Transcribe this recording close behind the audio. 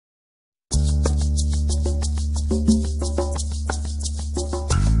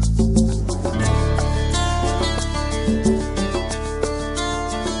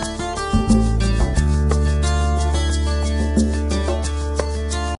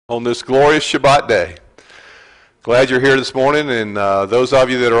on this glorious Shabbat day. Glad you're here this morning, and those of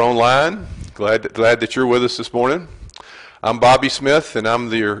you that are online, glad that you're with us this morning. I'm Bobby Smith, and I'm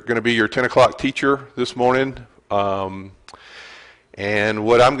going to be your 10 o'clock teacher this morning. And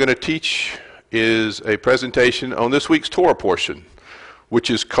what I'm going to teach is a presentation on this week's Torah portion, which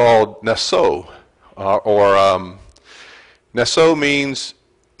is called Nasso, Nasso means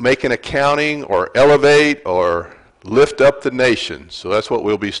make an accounting or elevate or lift up the nation. So that's what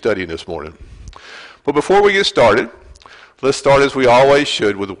we'll be studying this morning. But before we get started, let's start as we always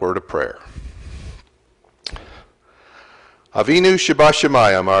should with a word of prayer. Avinu Sheba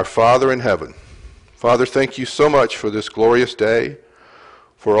Shemayim, our Father in heaven. Father, thank you so much for this glorious day,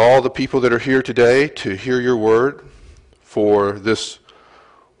 for all the people that are here today to hear your word, for this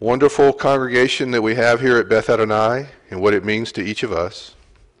wonderful congregation that we have here at Beth Adonai and what it means to each of us.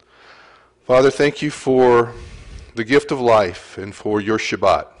 Father, thank you for the gift of life and for your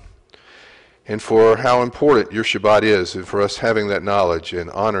Shabbat, and for how important your Shabbat is, and for us having that knowledge and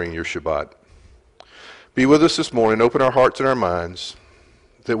honoring your Shabbat. Be with us this morning. Open our hearts and our minds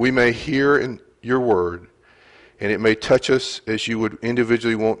that we may hear in your word, and it may touch us as you would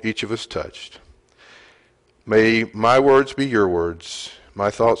individually want each of us touched. May my words be your words,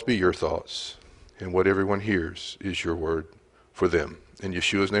 my thoughts be your thoughts, and what everyone hears is your word for them. In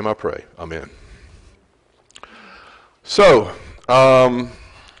Yeshua's name I pray. Amen. So, I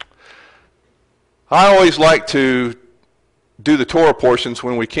always like to do the Torah portions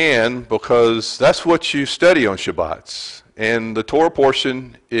when we can, because that's what you study on Shabbats. And the Torah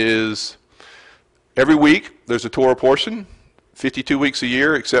portion is every week there's a Torah portion, 52 weeks a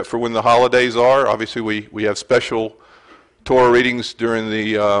year, except for when the holidays are. Obviously we have special Torah readings during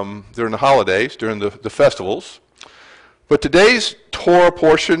the holidays, during the festivals. But today's Torah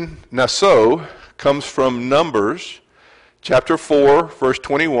portion, Nasso, comes from Numbers chapter 4, verse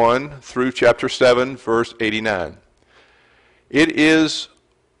 21 through chapter 7, verse 89. It is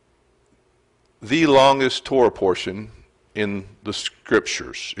the longest Torah portion in the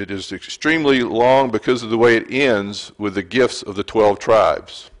scriptures. It is extremely long because of the way it ends with the gifts of the 12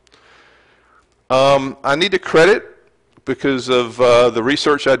 tribes. I need to credit, because of the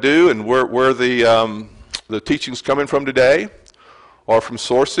research I do and where the teaching's coming from today, are from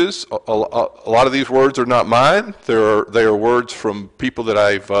sources. A lot of these words are not mine. They are words from people that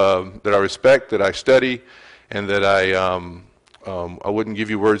I respect, that I study, and that I wouldn't give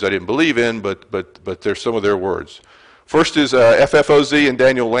you words I didn't believe in, but they're some of their words. First is FFOZ and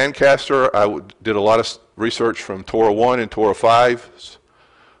Daniel Lancaster. I did a lot of research from Torah 1 and Torah 5's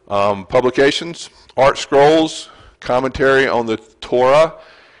publications. Art Scrolls, commentary on the Torah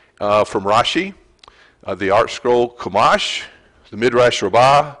from Rashi, the Art Scroll Chumash, the Midrash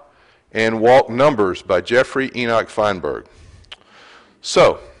Rabbah, and Walk Numbers by Jeffrey Enoch Feinberg.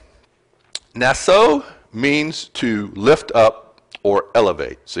 So, Nasso means to lift up or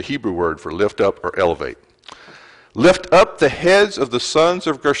elevate. It's a Hebrew word for lift up or elevate. Lift up the heads of the sons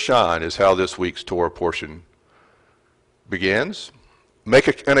of Gershon is how this week's Torah portion begins.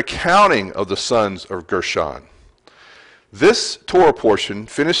 Make an accounting of the sons of Gershon. This Torah portion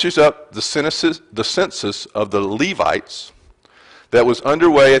finishes up the census of the Levites that was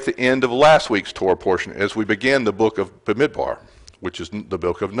underway at the end of last week's Torah portion as we began the book of Bamidbar, which is the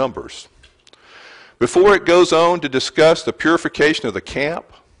book of Numbers. Before it goes on to discuss the purification of the camp,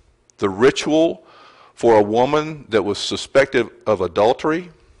 the ritual for a woman that was suspected of adultery,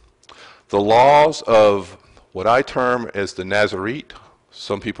 the laws of what I term as the Nazarite,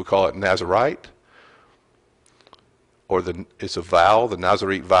 some people call it Nazarite, or it's a vow, the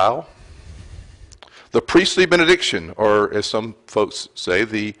Nazarite vow, the priestly benediction, or as some folks say,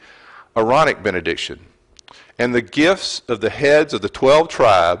 the Aaronic benediction, and the gifts of the heads of the 12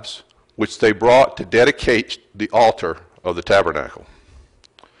 tribes which they brought to dedicate the altar of the tabernacle.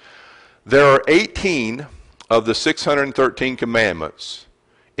 There are 18 of the 613 commandments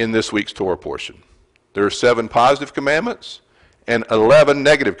in this week's Torah portion. There are 7 positive commandments and 11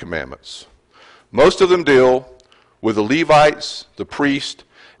 negative commandments. Most of them deal with the Levites, the priest,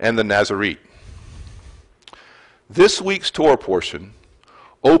 and the Nazarite. This week's Torah portion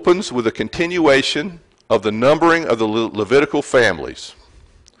opens with a continuation of the numbering of the Levitical families.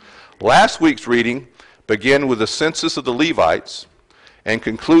 Last week's reading began with the census of the Levites and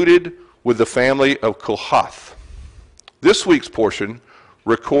concluded with the family of Kohath. This week's portion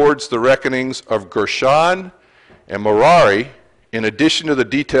records the reckonings of Gershon and Merari, in addition to the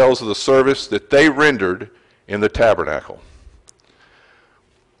details of the service that they rendered in the tabernacle.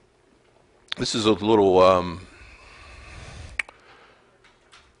 This is a little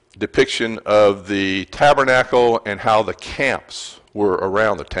depiction of the tabernacle and how the camps were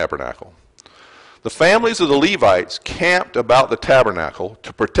around the tabernacle. The families of the Levites camped about the tabernacle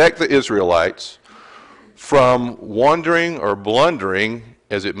to protect the Israelites from wandering or blundering,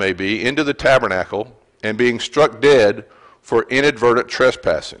 as it may be, into the tabernacle and being struck dead for inadvertent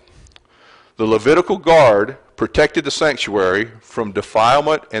trespassing. The Levitical guard protected the sanctuary from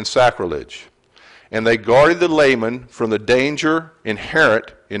defilement and sacrilege, and they guarded the laymen from the danger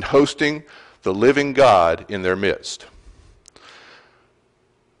inherent in hosting the living God in their midst.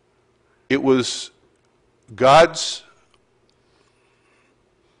 It was God's,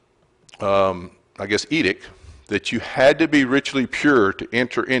 edict that you had to be ritually pure to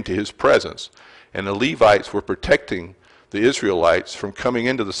enter into his presence. And the Levites were protecting the Israelites from coming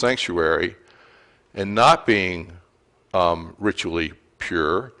into the sanctuary and not being ritually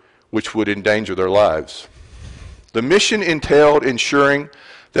pure, which would endanger their lives. The mission entailed ensuring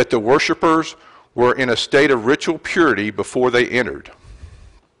that the worshipers were in a state of ritual purity before they entered.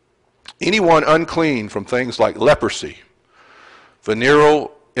 Anyone unclean from things like leprosy,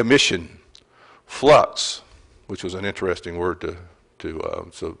 venereal emission, flux, which was an interesting word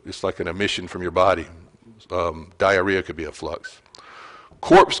so it's like an emission from your body. Diarrhea could be a flux.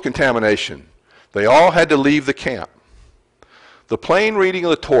 Corpse contamination. They all had to leave the camp. The plain reading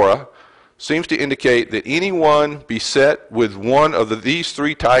of the Torah seems to indicate that anyone beset with one of these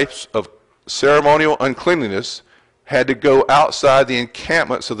three types of ceremonial uncleanliness had to go outside the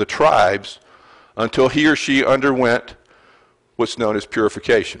encampments of the tribes until he or she underwent what's known as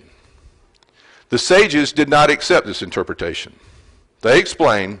purification. The sages did not accept this interpretation. They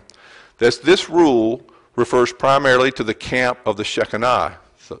explained that this rule refers primarily to the camp of the Shekinah,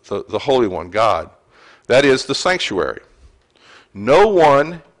 the Holy One, God. That is, the sanctuary. No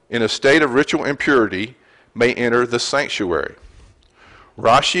one in a state of ritual impurity may enter the sanctuary.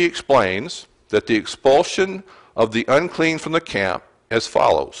 Rashi explains that the expulsion of the unclean from the camp as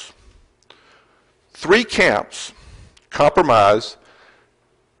follows. Three camps comprise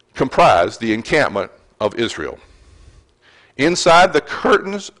the encampment of Israel. Inside the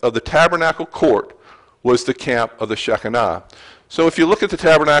curtains of the tabernacle court was the camp of the Shekinah. So if you look at the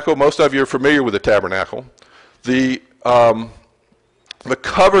tabernacle, most of you are familiar with the tabernacle. The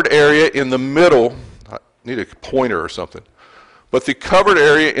covered area in the middle, I need a pointer or something, but the covered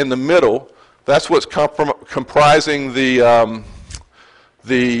area in the middle, that's what's comprising the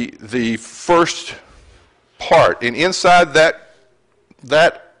first part. And inside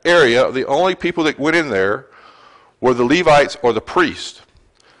that area, the only people that went in there were the Levites or the priests.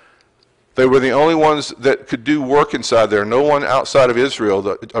 They were the only ones that could do work inside there. No one outside of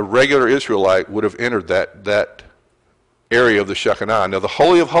Israel, a regular Israelite, would have entered that area of the Shekinah. Now, the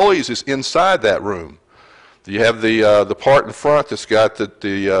Holy of Holies is inside that room. You have the part in front that's got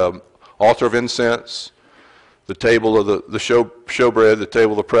the altar of incense, the table of the showbread, the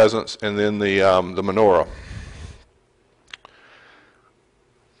table of the presence, and then the menorah.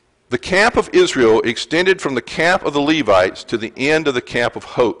 The camp of Israel extended from the camp of the Levites to the end of the camp of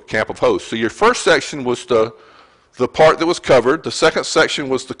hosts. So your first section was the part that was covered. The second section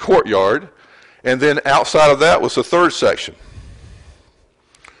was the courtyard. And then outside of that was the third section.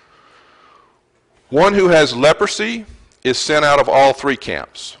 One who has leprosy is sent out of all three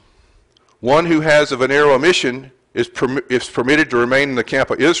camps. One who has a venereal emission is permitted to remain in the camp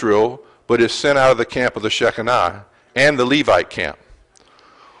of Israel, but is sent out of the camp of the Shekinah and the Levite camp.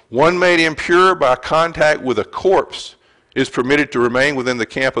 One made impure by contact with a corpse is permitted to remain within the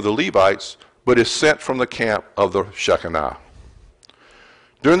camp of the Levites, but is sent from the camp of the Shekinah.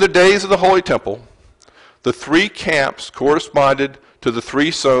 During the days of the Holy Temple, the three camps corresponded to the three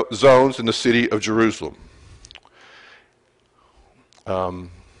zones in the city of Jerusalem.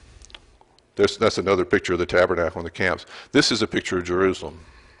 That's another picture of the tabernacle and the camps. This is a picture of Jerusalem.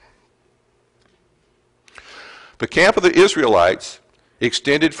 The camp of the Israelites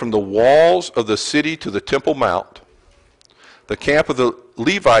extended from the walls of the city to the Temple Mount. The camp of the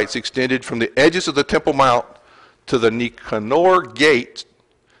Levites extended from the edges of the Temple Mount to the Nicanor gate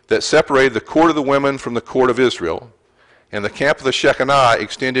that separated the court of the women from the court of Israel. And the camp of the Shekinah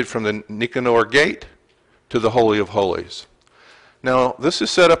extended from the Nicanor gate to the Holy of Holies. Now, this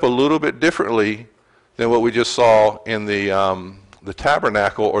is set up a little bit differently than what we just saw in the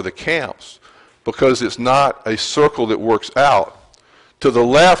tabernacle or the camps, because it's not a circle that works out. To the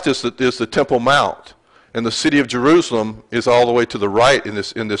left is the Temple Mount, and the city of Jerusalem is all the way to the right in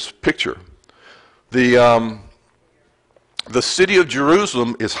this picture. The city of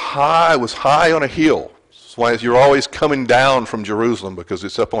Jerusalem was high on a hill. That's why you're always coming down from Jerusalem, because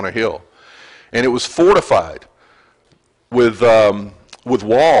it's up on a hill. And it was fortified with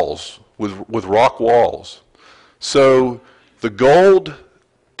walls, with rock walls. So The gold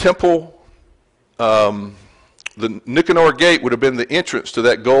temple, the Nicanor gate would have been the entrance to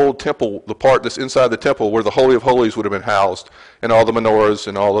that gold temple, the part that's inside the temple where the Holy of Holies would have been housed, and all the menorahs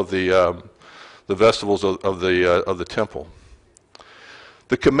and all of the vegetables of the temple.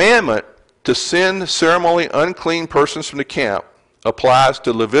 The commandment to send ceremonially unclean persons from the camp applies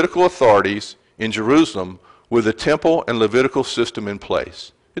to Levitical authorities in Jerusalem with the temple and Levitical system in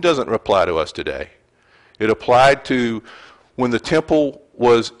place. It doesn't apply to us today. It applied to when the temple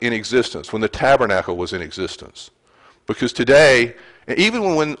was in existence, when the tabernacle was in existence. Because today,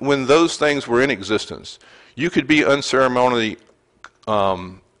 even when those things were in existence, you could be unceremonially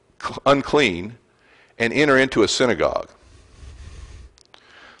unclean and enter into a synagogue.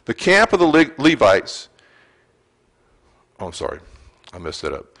 The camp of the Levites, oh, I'm sorry, I messed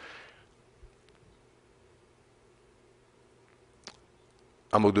that up.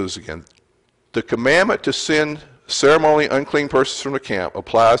 I'm going to do this again. The commandment to send ceremonially unclean persons from the camp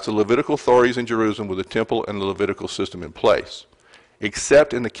applies to Levitical authorities in Jerusalem with the temple and the Levitical system in place,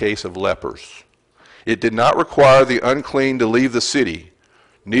 except in the case of lepers. It did not require the unclean to leave the city,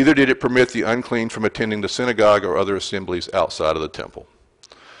 neither did it permit the unclean from attending the synagogue or other assemblies outside of the temple.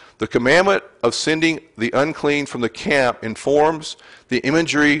 The commandment of sending the unclean from the camp informs the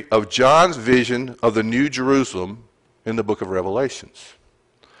imagery of John's vision of the New Jerusalem in the book of Revelations.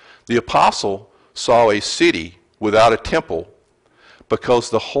 The apostle saw a city without a temple because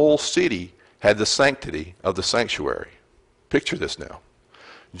the whole city had the sanctity of the sanctuary. Picture this now.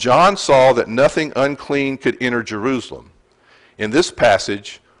 John saw that nothing unclean could enter Jerusalem. In this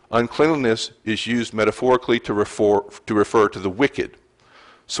passage, uncleanliness is used metaphorically to refer to the wicked.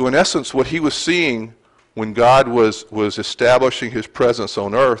 So in essence, what he was seeing when God was establishing his presence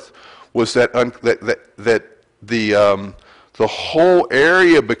on earth was that the whole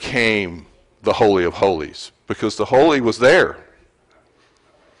area became the Holy of Holies because the Holy was there.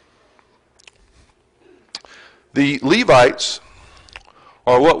 The Levites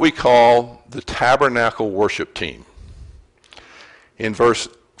are what we call the tabernacle worship team. In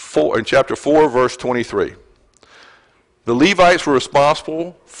chapter 4, verse 23. The Levites were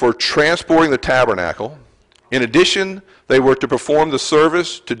responsible for transporting the tabernacle. In addition, they were to perform the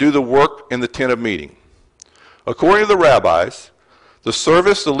service, to do the work in the tent of meeting. According to the rabbis, the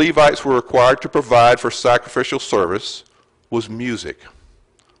service the Levites were required to provide for sacrificial service was music.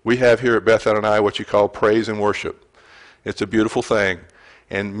 We have here at Beth Adonai what you call praise and worship. It's a beautiful thing,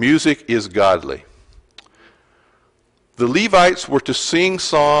 and music is godly. The Levites were to sing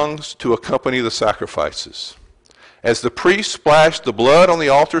songs to accompany the sacrifices. As the priests splashed the blood on the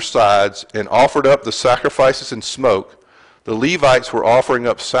altar sides and offered up the sacrifices in smoke, the Levites were offering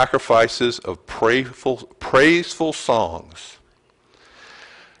up sacrifices of praiseful songs.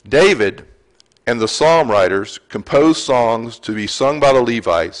 David and the psalm writers composed songs to be sung by the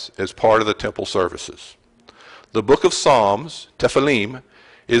Levites as part of the temple services. The book of Psalms, Tephilim,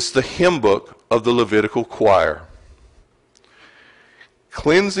 is the hymn book of the Levitical choir.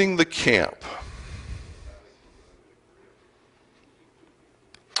 Cleansing the camp.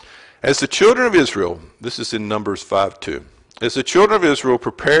 As the children of Israel, this is in Numbers 5:2, as the children of Israel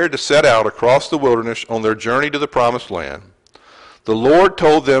prepared to set out across the wilderness on their journey to the promised land, the Lord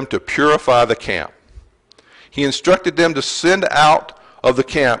told them to purify the camp. He instructed them to send out of the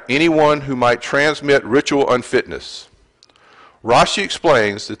camp anyone who might transmit ritual unfitness. Rashi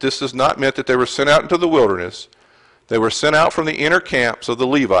explains that this does not mean that they were sent out into the wilderness. They were sent out from the inner camps of the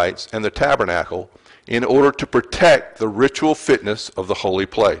Levites and the tabernacle in order to protect the ritual fitness of the holy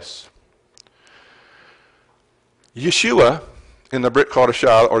place. Yeshua, in the Brit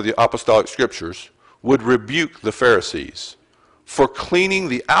Kadashah, or the Apostolic Scriptures, would rebuke the Pharisees for cleaning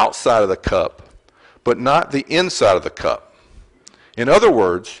the outside of the cup, but not the inside of the cup. In other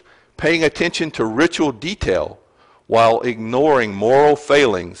words, paying attention to ritual detail while ignoring moral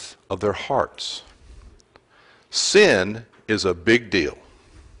failings of their hearts. Sin is a big deal.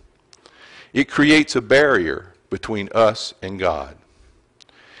 It creates a barrier between us and God.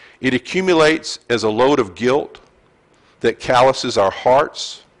 It accumulates as a load of guilt that calluses our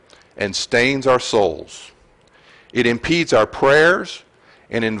hearts and stains our souls. It impedes our prayers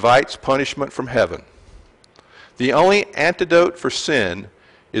and invites punishment from heaven. The only antidote for sin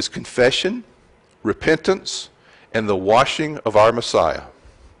is confession, repentance, and the washing of our Messiah.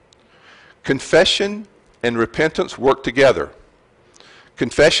 Confession and repentance work together.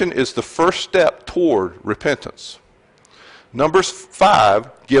 Confession is the first step toward repentance. Numbers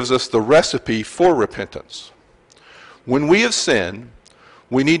 5 gives us the recipe for repentance. When we have sinned,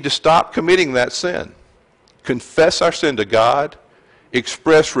 we need to stop committing that sin, confess our sin to God,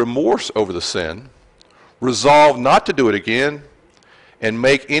 express remorse over the sin, resolve not to do it again, and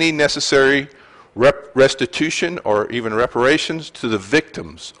make any necessary restitution or even reparations to the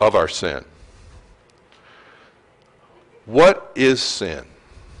victims of our sin. What is sin?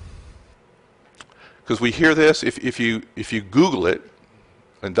 Because we hear this, if you Google it,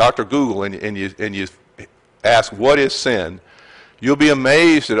 and Dr. Google, and you ask what is sin, you'll be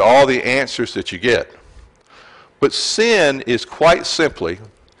amazed at all the answers that you get. But sin is quite simply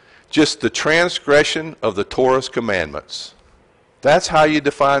just the transgression of the Torah's commandments. That's how you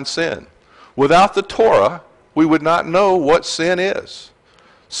define sin. Without the Torah, we would not know what sin is.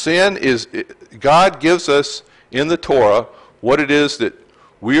 Sin is, God gives us in the Torah what it is that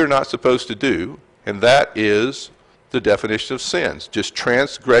we are not supposed to do, and that is the definition of sins, just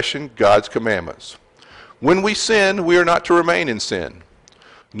transgression God's commandments. When we sin, we are not to remain in sin,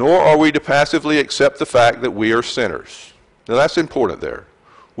 nor are we to passively accept the fact that we are sinners. Now that's important there.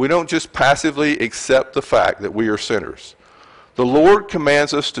 We don't just passively accept the fact that we are sinners. The Lord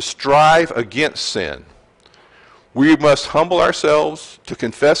commands us to strive against sin. We must humble ourselves to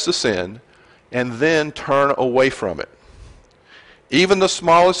confess the sin and then turn away from it. Even the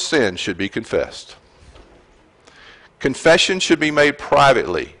smallest sin should be confessed. Confession should be made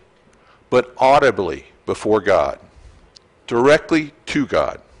privately, but audibly before God, directly to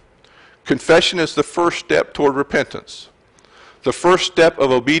God. Confession is the first step toward repentance. The first step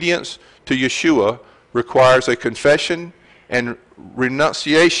of obedience to Yeshua requires a confession and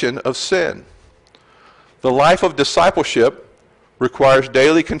renunciation of sin. The life of discipleship requires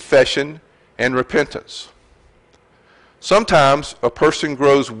daily confession and repentance. Sometimes a person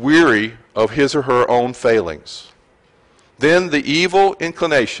grows weary of his or her own failings. Then the evil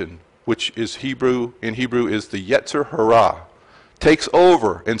inclination, which is in Hebrew is the Yetzer Hara, takes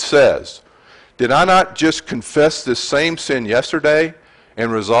over and says, "Did I not just confess this same sin yesterday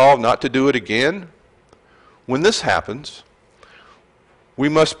and resolve not to do it again?" When this happens, we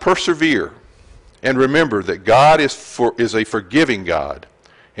must persevere and remember that God is a forgiving God.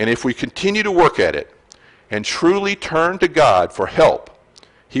 And if we continue to work at it and truly turn to God for help,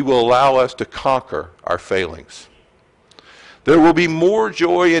 He will allow us to conquer our failings. There will be more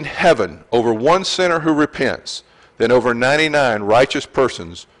joy in heaven over one sinner who repents than over 99 righteous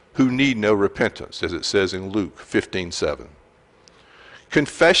persons who need no repentance, as it says in Luke 15:7.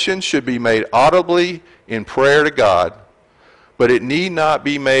 Confession should be made audibly in prayer to God, but it need not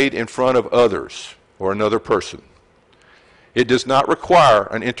be made in front of others or another person. It does not require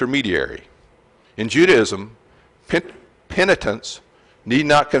an intermediary. In Judaism, penitents need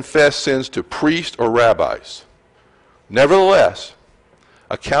not confess sins to priests or rabbis. Nevertheless,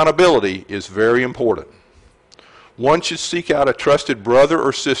 accountability is very important. One should seek out a trusted brother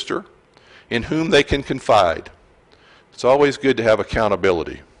or sister in whom they can confide. It's always good to have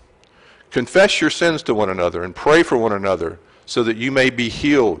accountability. Confess your sins to one another and pray for one another so that you may be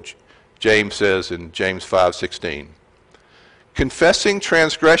healed, James says in James 5:16. Confessing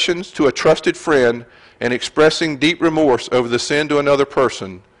transgressions to a trusted friend and expressing deep remorse over the sin to another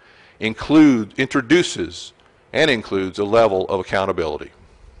person introduces a level of accountability.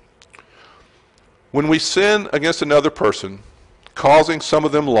 When we sin against another person, causing some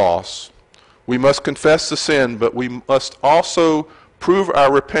of them loss, we must confess the sin, but we must also prove our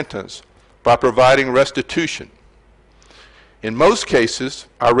repentance by providing restitution. In most cases,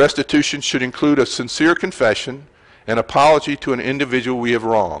 our restitution should include a sincere confession and apology to an individual we have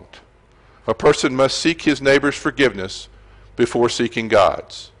wronged. A person must seek his neighbor's forgiveness before seeking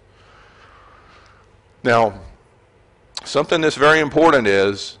God's. Now, something that's very important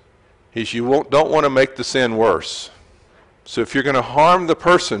is you don't want to make the sin worse. So if you're going to harm the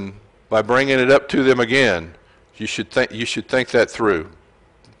person by bringing it up to them again, you should think that through.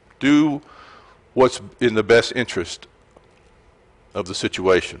 Do what's in the best interest of the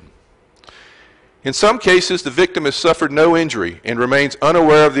situation. In some cases, the victim has suffered no injury and remains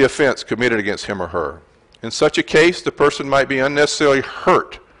unaware of the offense committed against him or her. In such a case, the person might be unnecessarily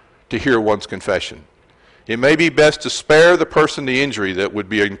hurt to hear one's confession. It may be best to spare the person the injury that would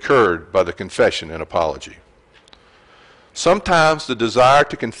be incurred by the confession and apology. Sometimes the desire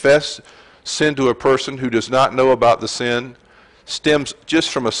to confess sin to a person who does not know about the sin stems just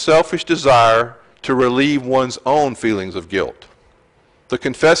from a selfish desire to relieve one's own feelings of guilt. The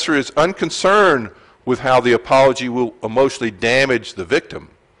confessor is unconcerned with how the apology will emotionally damage the victim.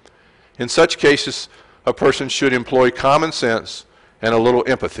 In such cases, a person should employ common sense and a little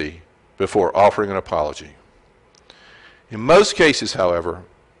empathy before offering an apology. In most cases, however,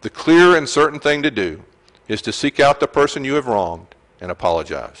 the clear and certain thing to do is to seek out the person you have wronged and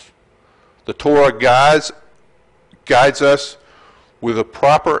apologize. The Torah guides us with a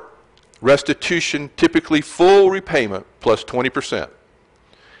proper restitution, typically full repayment plus 20%.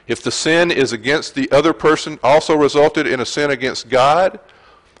 If the sin is against the other person also resulted in a sin against God,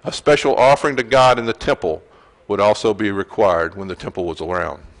 a special offering to God in the temple would also be required when the temple was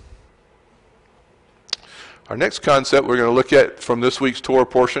around. Our next concept we're going to look at from this week's Torah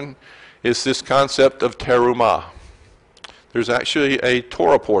portion is this concept of terumah. There's actually a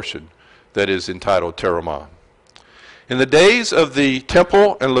Torah portion that is entitled terumah. In the days of the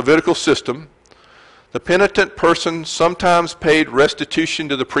temple and Levitical system, the penitent person sometimes paid restitution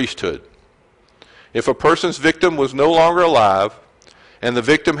to the priesthood. If a person's victim was no longer alive and the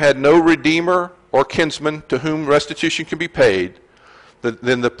victim had no redeemer or kinsman to whom restitution can be paid,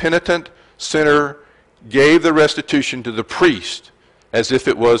 then the penitent sinner gave the restitution to the priest as if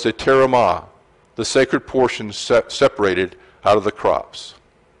it was a terumah, the sacred portion separated out of the crops.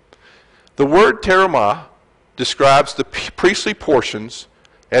 The word terumah describes the priestly portions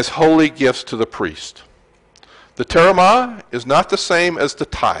as holy gifts to the priest. The terumah is not the same as the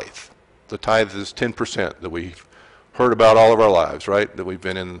tithe. The tithe is 10% that we've heard about all of our lives, right? That we've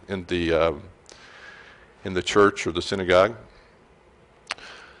been in the church or the synagogue.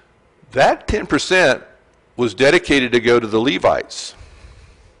 That 10% was dedicated to go to the Levites.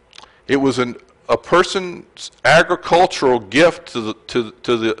 It was a person's agricultural gift to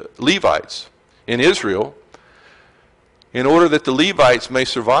the Levites in Israel in order that the Levites may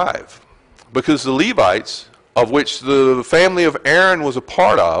survive. Because the Levites, of which the family of Aaron was a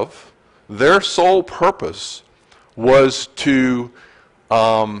part of, their sole purpose was to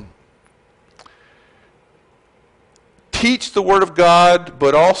teach the Word of God,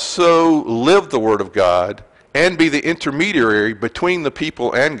 but also live the Word of God and be the intermediary between the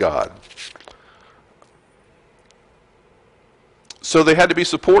people and God. So they had to be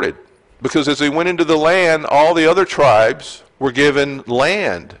supported, because as they went into the land, all the other tribes were given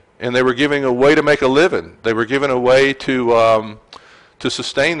land, and they were given a way to make a living. They were given a way to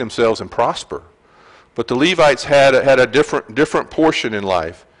sustain themselves and prosper. But the Levites had a different portion in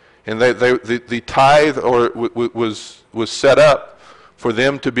life, and the tithe was set up for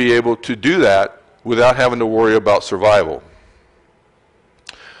them to be able to do that without having to worry about survival.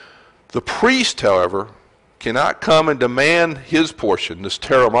 The priest, however, cannot come and demand his portion, this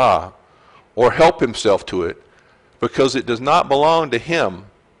terumah, or help himself to it, because it does not belong to him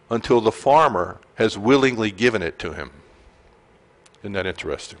until the farmer has willingly given it to him. Isn't that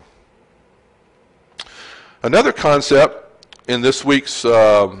interesting? Another concept in this week's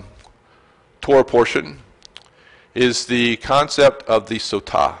Torah portion is the concept of the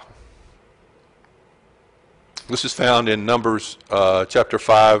sotah. This is found in Numbers chapter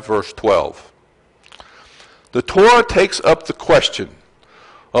 5, verse 12. The Torah takes up the question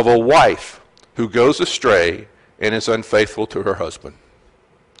of a wife who goes astray and is unfaithful to her husband.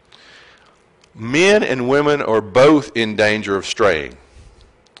 Men and women are both in danger of straying.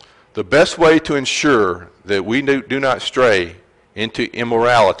 The best way to ensure that we do not stray into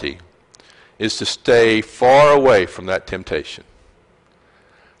immorality is to stay far away from that temptation.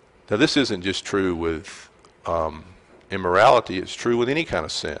 Now, this isn't just true with immorality, it's true with any kind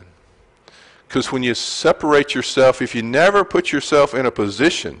of sin. Because when you separate yourself, if you never put yourself in a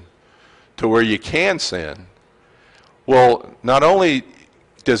position to where you can sin, well, not only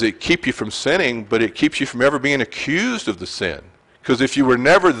does it keep you from sinning, but it keeps you from ever being accused of the sin. Because if you were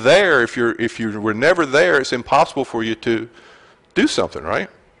never there, if you were never there, it's impossible for you to do something, right?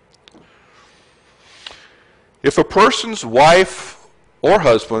 If a person's wife or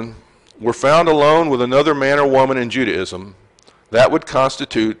husband were found alone with another man or woman in Judaism, that would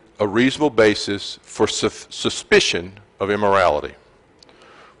constitute a reasonable basis for suspicion of immorality.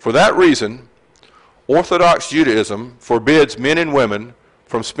 For that reason, Orthodox Judaism forbids men and women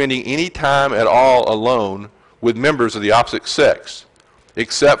from spending any time at all alone with members of the opposite sex,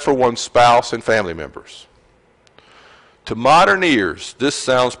 except for one's spouse and family members. To modern ears, this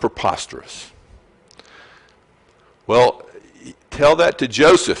sounds preposterous. Well, tell that to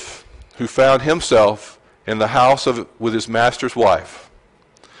Joseph, who found himself in the house with his master's wife.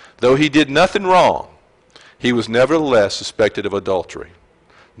 Though he did nothing wrong, he was nevertheless suspected of adultery.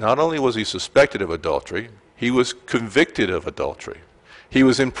 Not only was he suspected of adultery, he was convicted of adultery. He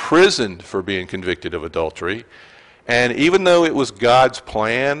was imprisoned for being convicted of adultery. And even though it was God's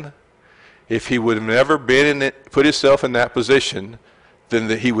plan, if he would have never put himself in that position,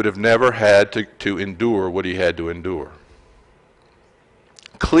 then he would have never had to endure what he had to endure.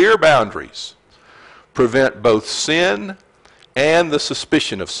 Clear boundaries prevent both sin and the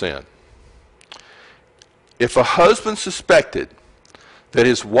suspicion of sin. If a husband suspected that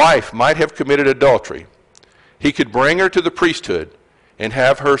his wife might have committed adultery, he could bring her to the priesthood and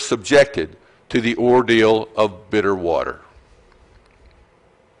have her subjected to the ordeal of bitter water.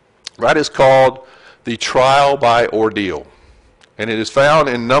 That is called the trial by ordeal, and it is found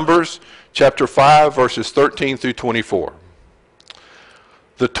in Numbers chapter 5, verses 13 through 24.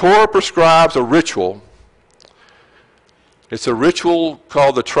 The Torah prescribes a ritual. It's a ritual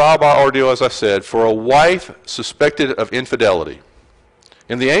called the trial by ordeal, as I said, for a wife suspected of infidelity.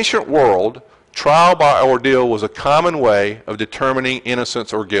 In the ancient world, trial by ordeal was a common way of determining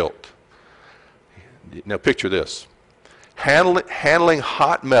innocence or guilt. Now picture this. Handling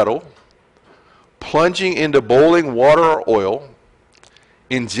hot metal, plunging into boiling water or oil,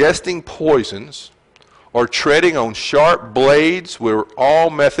 ingesting poisons, or treading on sharp blades were all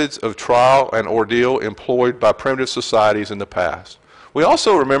methods of trial and ordeal employed by primitive societies in the past. We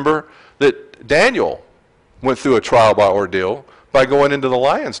also remember that Daniel went through a trial by ordeal by going into the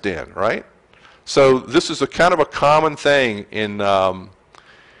lion's den, right? So this is a kind of a common thing in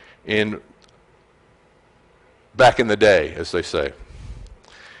back in the day, as they say.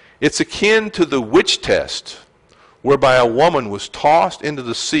 It's akin to the witch test, whereby a woman was tossed into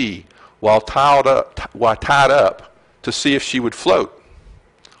the sea while tied up to see if she would float.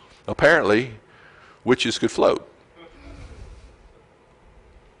 Apparently, witches could float.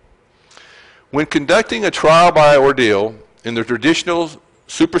 When conducting a trial by ordeal, in the traditional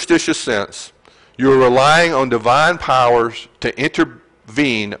superstitious sense, you are relying on divine powers to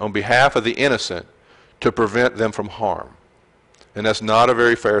intervene on behalf of the innocent to prevent them from harm. And that's not a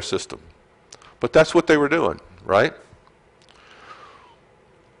very fair system. But that's what they were doing, right?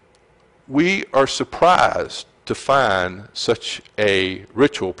 We are surprised to find such a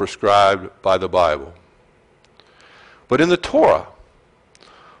ritual prescribed by the Bible. But in the Torah,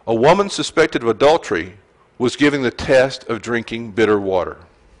 a woman suspected of adultery was given the test of drinking bitter water.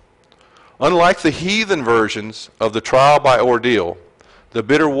 Unlike the heathen versions of the trial by ordeal, the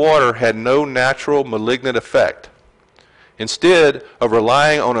bitter water had no natural malignant effect. Instead of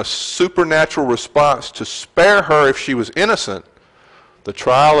relying on a supernatural response to spare her if she was innocent, the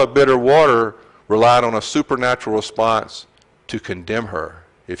trial of bitter water relied on a supernatural response to condemn her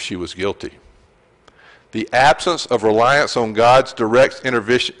if she was guilty. The absence of reliance on God's direct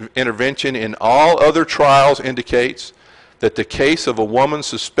intervention in all other trials indicates that the case of a woman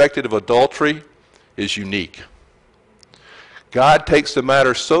suspected of adultery is unique. God takes the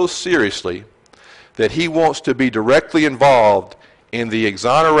matter so seriously that he wants to be directly involved in the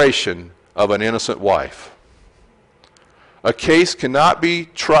exoneration of an innocent wife. A case cannot be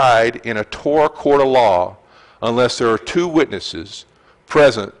tried in a Torah court of law unless there are two witnesses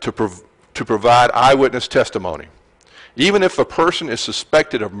present to provide eyewitness testimony. Even if a person is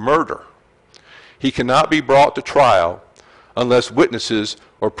suspected of murder, he cannot be brought to trial unless witnesses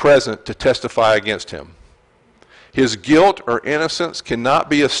are present to testify against him. His guilt or innocence cannot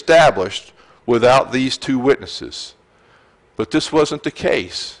be established without these two witnesses. But this wasn't the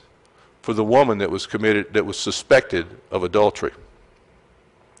case for the woman that was suspected of adultery.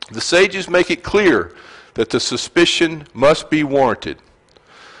 The sages make it clear that the suspicion must be warranted.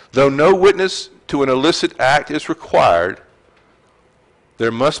 Though no witness to an illicit act is required,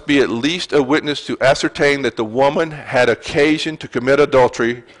 there must be at least a witness to ascertain that the woman had occasion to commit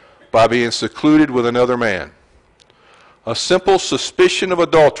adultery by being secluded with another man. A simple suspicion of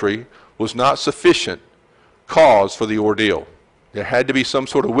adultery was not sufficient cause for the ordeal. There had to be some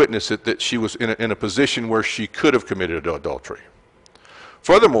sort of witness that she was in a position where she could have committed adultery.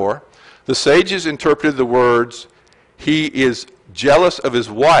 Furthermore, the sages interpreted the words, "He is jealous of his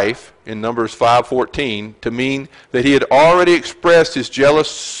wife," in Numbers 5:14, to mean that he had already expressed his jealous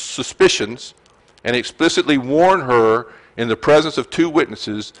suspicions and explicitly warned her in the presence of two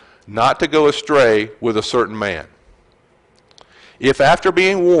witnesses not to go astray with a certain man. If after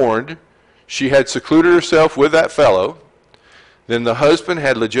being warned, she had secluded herself with that fellow, then the husband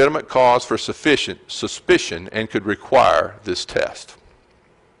had legitimate cause for sufficient suspicion and could require this test.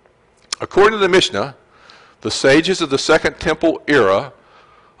 According to the Mishnah, the sages of the Second Temple era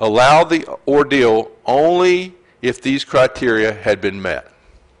allowed the ordeal only if these criteria had been met.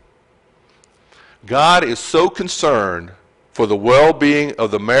 God is so concerned for the well-being of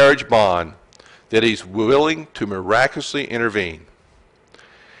the marriage bond that he's willing to miraculously intervene.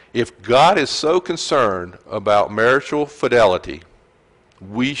 If God is so concerned about marital fidelity,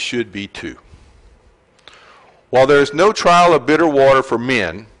 we should be too. While there is no trial of bitter water for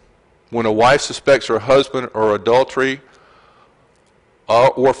men when a wife suspects her husband or adultery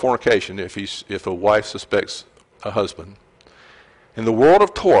or fornication, if a wife suspects a husband, in the world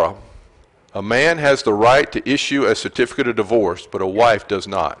of Torah, a man has the right to issue a certificate of divorce, but a wife does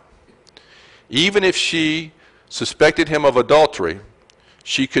not. Even if she suspected him of adultery,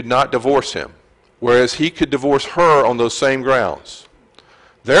 she could not divorce him, whereas he could divorce her on those same grounds.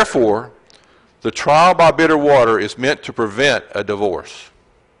 Therefore, the trial by bitter water is meant to prevent a divorce.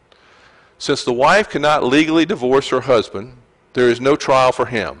 Since the wife cannot legally divorce her husband, there is no trial for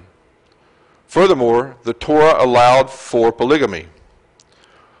him. Furthermore, the Torah allowed for polygamy.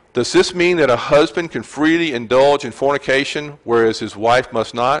 Does this mean that a husband can freely indulge in fornication, whereas his wife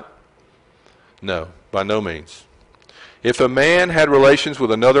must not? No, by no means. If a man had relations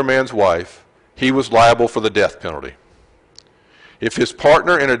with another man's wife, he was liable for the death penalty. If his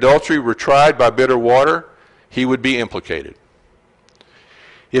partner in adultery were tried by bitter water, he would be implicated.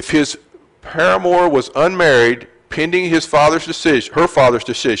 If his paramour was unmarried, pending her father's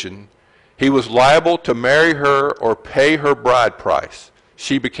decision, he was liable to marry her or pay her bride price.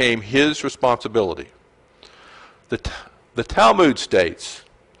 She became his responsibility. The Talmud states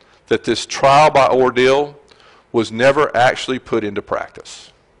that this trial by ordeal was never actually put into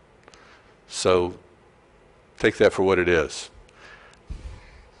practice. So take that for what it is.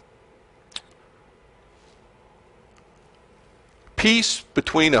 Peace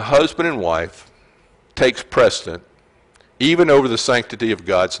between a husband and wife takes precedent even over the sanctity of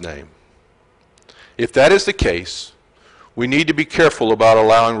God's name. If that is the case, we need to be careful about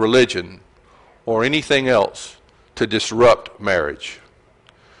allowing religion or anything else to disrupt marriage.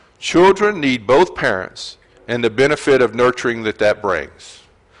 Children need both parents and the benefit of nurturing that brings.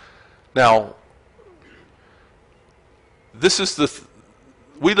 Now,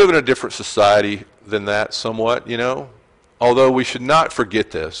 we live in a different society than that somewhat, although we should not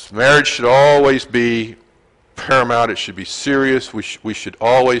forget this. Marriage should always be paramount. It should be serious. We should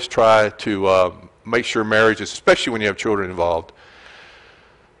always try to make sure marriages, especially when you have children involved,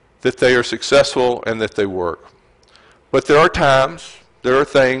 that they are successful and that they work. But there are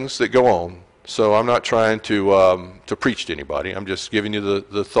things that go on. So I'm not trying to preach to anybody. I'm just giving you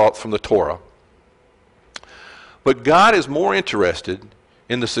the thought from the Torah. But God is more interested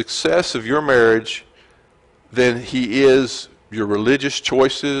in the success of your marriage than he is your religious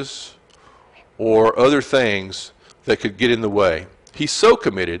choices or other things that could get in the way. He's so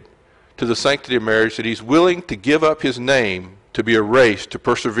committed to the sanctity of marriage that he's willing to give up his name to be erased to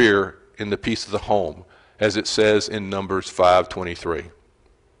persevere in the peace of the home, as it says in Numbers 5:23.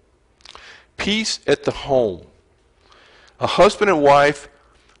 Peace at the home. A husband and wife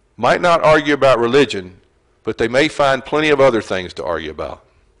might not argue about religion, but they may find plenty of other things to argue about.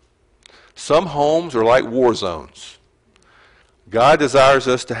 Some homes are like war zones. God desires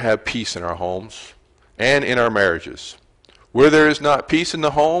us to have peace in our homes and in our marriages. Where there is not peace in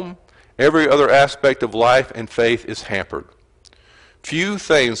the home, every other aspect of life and faith is hampered. Few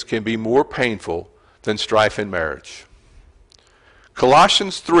things can be more painful than strife in marriage.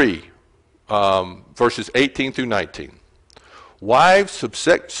 Colossians 3, verses 18 through 19. Wives,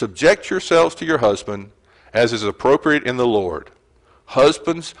 subject yourselves to your husband as is appropriate in the Lord.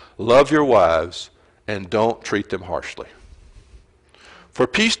 Husbands, love your wives and don't treat them harshly. For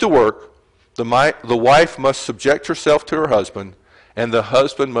peace to work, the wife must subject herself to her husband, and the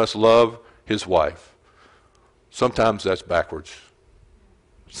husband must love his wife. Sometimes that's backwards.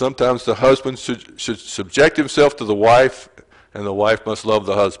 Sometimes the husband should subject himself to the wife, and the wife must love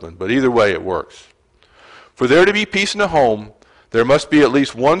the husband. But either way, it works. For there to be peace in the home, there must be at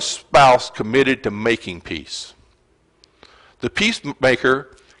least one spouse committed to making peace. The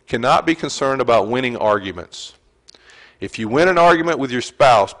peacemaker cannot be concerned about winning arguments. If you win an argument with your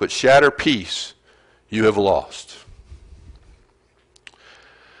spouse but shatter peace, you have lost.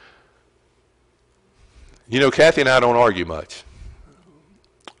 Kathy and I don't argue much.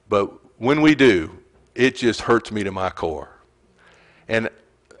 But when we do, it just hurts me to my core. And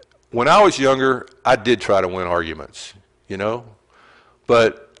when I was younger, I did try to win arguments,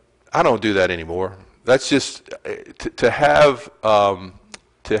 But I don't do that anymore. That's just to have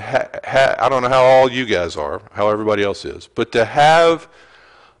I don't know how all you guys are, how everybody else is, but to have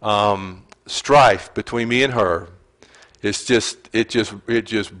strife between me and her, it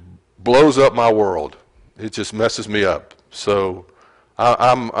just blows up my world. It just messes me up. So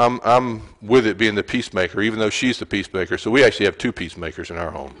I'm with it being the peacemaker, even though she's the peacemaker. So we actually have two peacemakers in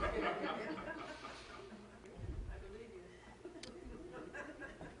our home.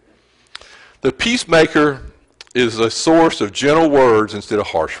 The peacemaker is a source of gentle words instead of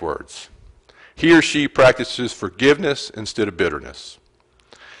harsh words. He or she practices forgiveness instead of bitterness.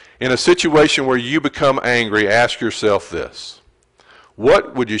 In a situation where you become angry, ask yourself this: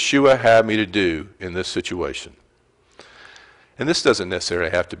 what would Yeshua have me to do in this situation? And this doesn't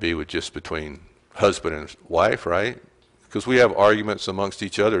necessarily have to be just between husband and wife, right? Because we have arguments amongst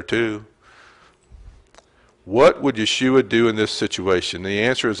each other too. What would Yeshua do in this situation? The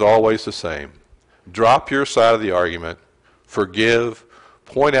answer is always the same. Drop your side of the argument, forgive,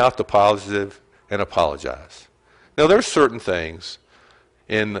 point out the positive, and apologize. Now, there's certain things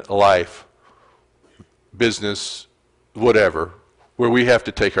in life, business, whatever, where we have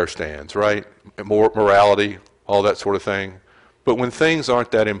to take our stands, right? Morality, all that sort of thing. But when things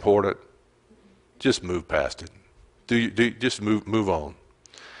aren't that important, just move past it. Just move on.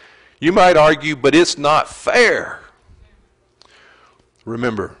 You might argue, but it's not fair.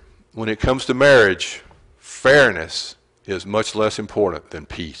 Remember, when it comes to marriage, fairness is much less important than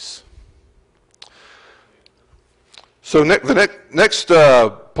peace. So the next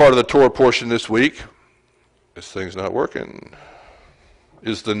part of the Torah portion this week, this thing's not working,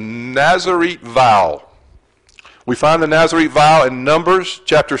 is the Nazarite vow. We find the Nazarite vow in Numbers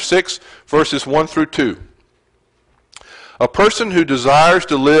chapter 6, verses 1 through 2. A person who desires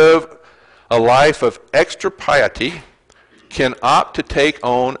to live a life of extra piety can opt to take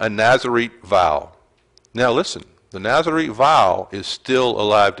on a Nazarite vow. Now listen, the Nazarite vow is still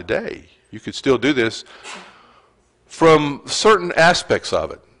alive today. You could still do this from certain aspects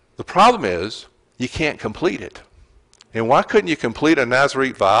of it. The problem is you can't complete it. And why couldn't you complete a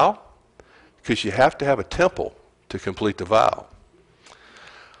Nazarite vow? Because you have to have a temple to complete the vow.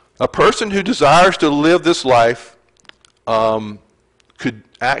 A person who desires to live this life could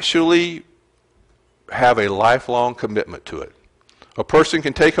actually have a lifelong commitment to it. A person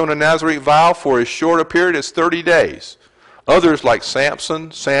can take on a Nazarite vow for as short a period as 30 days. Others, like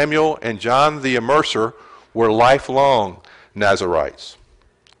Samson, Samuel, and John the Immerser, were lifelong Nazarites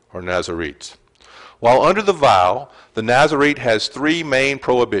or Nazaretes. While under the vow, the Nazarite has three main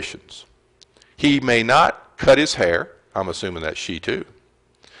prohibitions. He may not cut his hair. I'm assuming that's she too.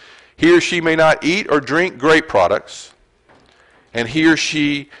 He or she may not eat or drink grape products. And he or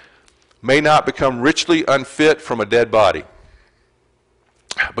she may not become ritually unfit from a dead body.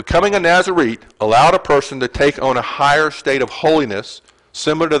 Becoming a Nazarite allowed a person to take on a higher state of holiness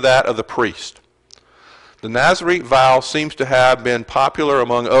similar to that of the priest. The Nazarite vow seems to have been popular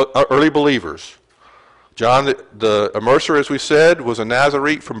among early believers. John the Immerser, as we said, was a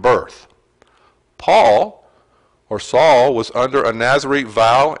Nazarite from birth. Paul, or Saul, was under a Nazarite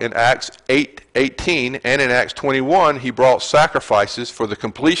vow in Acts 8:18, and in Acts 21 he brought sacrifices for the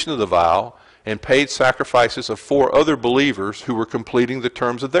completion of the vow and paid sacrifices of 4 other believers who were completing the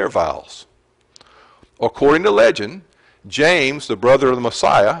terms of their vows. According to legend, James, the brother of the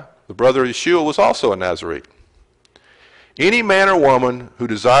Messiah, the brother of Yeshua, was also a Nazarite. Any man or woman who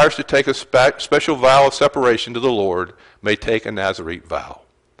desires to take a special vow of separation to the Lord may take a Nazarite vow.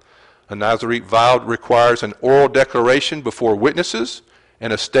 A Nazarite vow requires an oral declaration before witnesses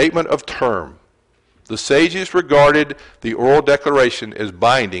and a statement of term. The sages regarded the oral declaration as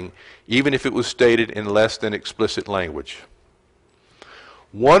binding, even if it was stated in less than explicit language.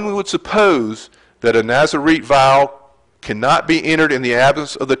 One would suppose that a Nazarite vow cannot be entered in the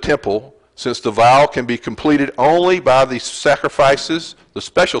absence of the temple, since the vow can be completed only by the sacrifices, the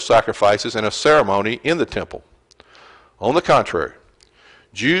special sacrifices, and a ceremony in the temple. On the contrary,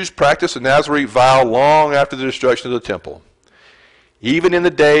 Jews practiced a Nazarite vow long after the destruction of the temple. Even in the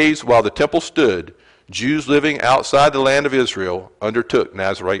days while the temple stood, Jews living outside the land of Israel undertook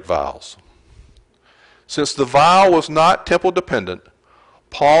Nazarite vows. Since the vow was not temple dependent,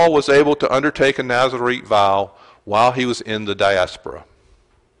 Paul was able to undertake a Nazarite vow while he was in the diaspora.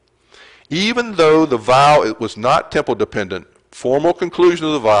 Even though the vow was not temple dependent, formal conclusion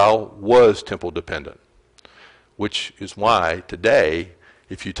of the vow was temple dependent, which is why today,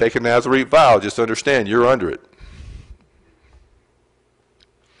 if you take a Nazarite vow, just understand you're under it.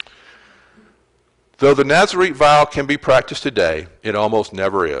 Though the Nazarite vow can be practiced today, it almost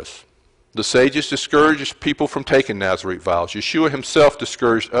never is. The sages discouraged people from taking Nazarite vows. Yeshua himself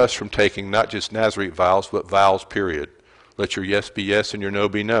discouraged us from taking not just Nazarite vows, but vows, period. Let your yes be yes and your no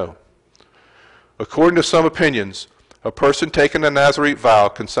be no. According to some opinions, a person taking a Nazarite vow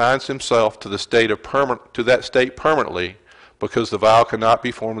consigns himself to that state permanently, because the vow cannot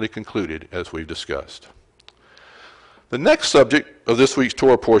be formally concluded, as we've discussed. The next subject of this week's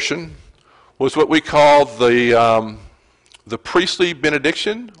Torah portion was what we call the priestly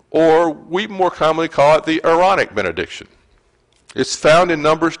benediction, or we more commonly call it the Aaronic benediction. It's found in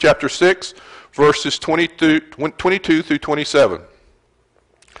Numbers chapter 6, verses 22 through 27.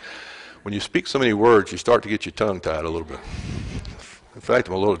 When you speak so many words, you start to get your tongue tied a little bit. In fact,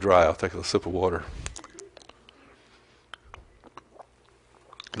 I'm a little dry. I'll take a sip of water.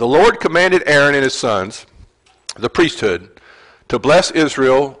 The Lord commanded Aaron and his sons, the priesthood, to bless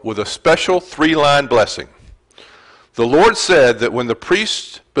Israel with a special 3-line blessing. The Lord said that when the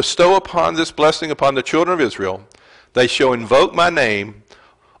priests bestow upon this blessing upon the children of Israel, they shall invoke my name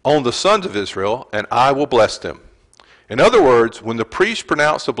on the sons of Israel, and I will bless them. In other words, when the priests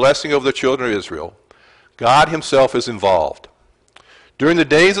pronounce the blessing over the children of Israel, God himself is involved. During the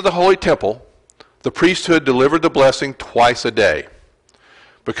days of the Holy Temple, the priesthood delivered the blessing twice a day.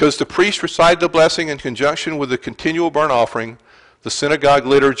 Because the priest recited the blessing in conjunction with the continual burnt offering, the synagogue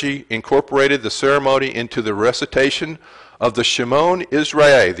liturgy incorporated the ceremony into the recitation of the Shemon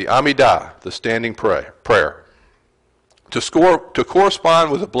Israel, the Amidah, the standing prayer. To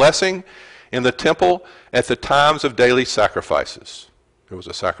correspond with the blessing in the temple at the times of daily sacrifices. There was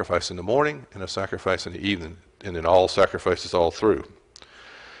a sacrifice in the morning and a sacrifice in the evening, and then all sacrifices all through.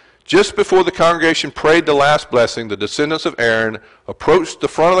 Just before the congregation prayed the last blessing, the descendants of Aaron approached the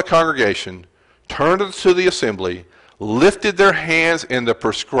front of the congregation, turned to the assembly, lifted their hands in the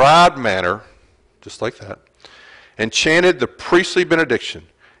prescribed manner, just like that, and chanted the priestly benediction.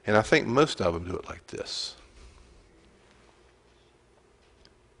 And I think most of them do it like this.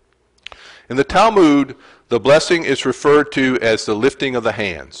 In the Talmud, the blessing is referred to as the lifting of the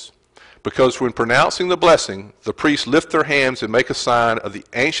hands, because when pronouncing the blessing, the priests lift their hands and make a sign of the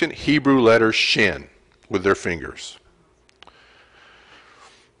ancient Hebrew letter shin with their fingers.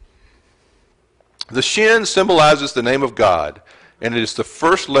 The shin symbolizes the name of God, and it is the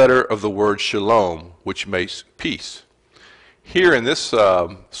first letter of the word shalom, which makes peace. Here in this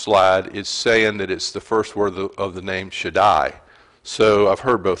slide, it's saying that it's the first word of the name Shaddai. So I've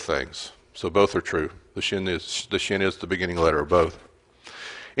heard both things. So both are true. The shin is the beginning letter of both.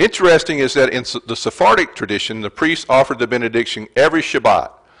 Interesting is that in the Sephardic tradition, the priests offered the benediction every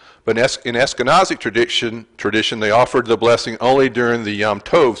Shabbat. But in Ashkenazic tradition, they offered the blessing only during the Yom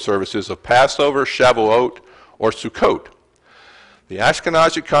Tov services of Passover, Shavuot, or Sukkot. The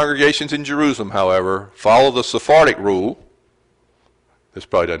Ashkenazic congregations in Jerusalem, however, follow the Sephardic rule, this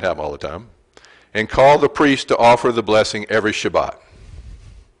probably doesn't happen all the time, and call the priest to offer the blessing every Shabbat.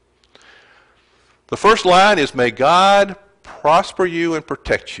 The first line is, may God prosper you and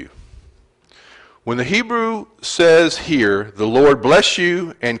protect you. When the Hebrew says here, the Lord bless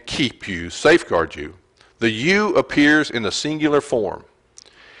you and keep you, safeguard you, the you appears in the singular form.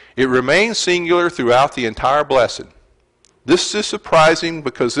 It remains singular throughout the entire blessing. This is surprising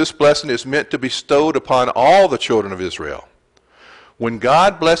because this blessing is meant to be bestowed upon all the children of Israel. When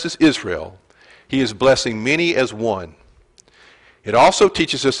God blesses Israel, he is blessing many as one. It also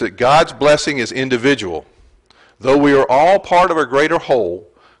teaches us that God's blessing is individual. Though we are all part of a greater whole,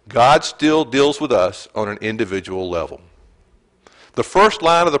 God still deals with us on an individual level. The first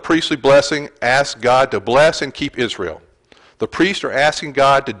line of the priestly blessing asks God to bless and keep Israel. The priests are asking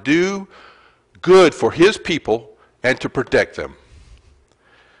God to do good for his people and to protect them.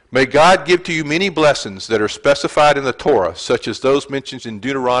 May God give to you many blessings that are specified in the Torah, such as those mentioned in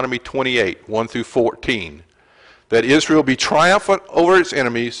Deuteronomy 28, 1 through 14. That Israel be triumphant over its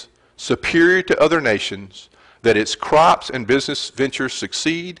enemies, superior to other nations, that its crops and business ventures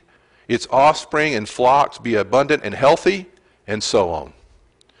succeed, its offspring and flocks be abundant and healthy, and so on.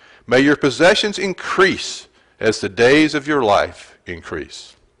 May your possessions increase as the days of your life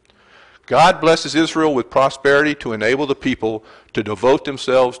increase. God blesses Israel with prosperity to enable the people to devote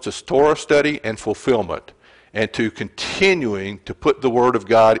themselves to Torah study and fulfillment, and to continuing to put the Word of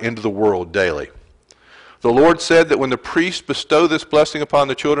God into the world daily. The Lord said that when the priests bestow this blessing upon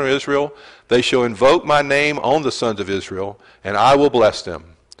the children of Israel, they shall invoke my name on the sons of Israel, and I will bless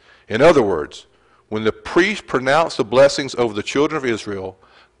them. In other words, when the priests pronounce the blessings over the children of Israel,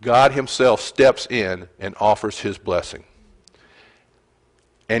 God himself steps in and offers his blessing.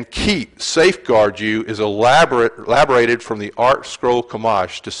 And keep, safeguard you, is elaborated from the Art Scroll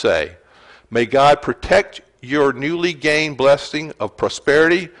Chumash to say, may God protect your newly gained blessing of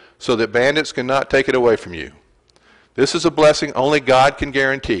prosperity so that bandits cannot take it away from you. This is a blessing only God can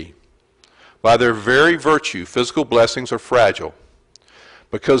guarantee. By their very virtue, physical blessings are fragile,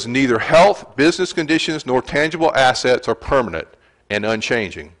 because neither health, business conditions, nor tangible assets are permanent and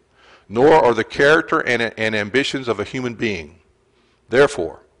unchanging, nor are the character and ambitions of a human being.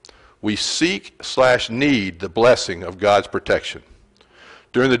 Therefore, we seek/need the blessing of God's protection.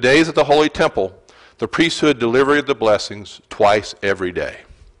 During the days of the Holy Temple, the priesthood delivered the blessings twice every day.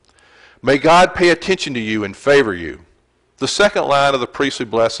 May God pay attention to you and favor you. The second line of the priestly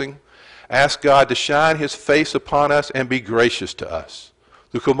blessing asks God to shine his face upon us and be gracious to us.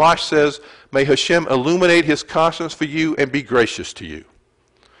 The Chumash says, may Hashem illuminate his countenance for you and be gracious to you.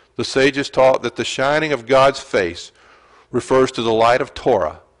 The sages taught that the shining of God's face refers to the light of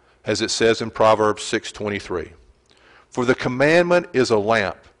Torah, as it says in Proverbs 6:23. For the commandment is a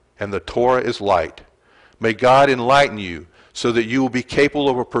lamp, and the Torah is light. May God enlighten you so that you will be capable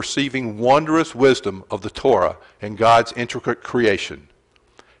of perceiving wondrous wisdom of the Torah and God's intricate creation.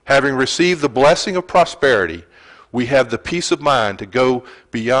 Having received the blessing of prosperity, we have the peace of mind to go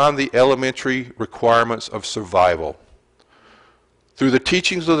beyond the elementary requirements of survival. Through the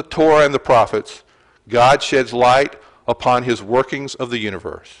teachings of the Torah and the prophets, God sheds light upon his workings of the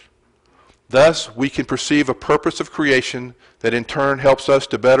universe. Thus, we can perceive a purpose of creation that in turn helps us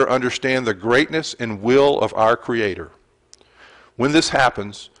to better understand the greatness and will of our Creator. When this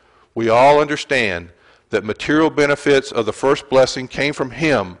happens, we all understand that material benefits of the first blessing came from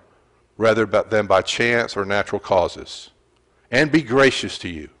him rather than by chance or natural causes. And be gracious to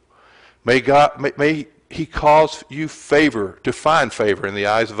you. May he cause you to find favor in the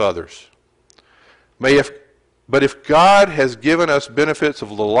eyes of others. But if God has given us benefits of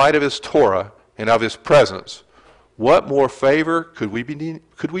the light of his Torah and of his presence, what more favor could we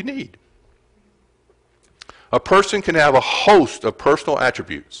need? A person can have a host of personal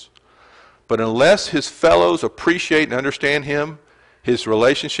attributes, but unless his fellows appreciate and understand him, his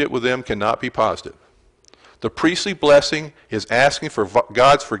relationship with them cannot be positive. The priestly blessing is asking for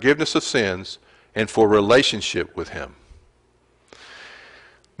God's forgiveness of sins and for relationship with him.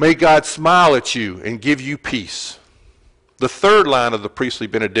 May God smile at you and give you peace. The third line of the priestly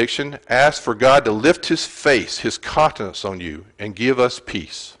benediction asks for God to lift his face, his countenance on you, and give us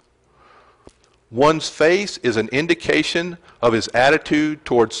peace. One's face is an indication of his attitude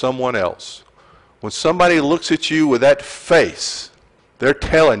towards someone else. When somebody looks at you with that face, they're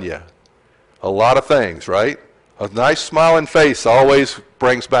telling you a lot of things, right? A nice smiling face always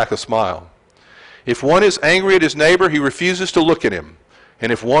brings back a smile. If one is angry at his neighbor, he refuses to look at him.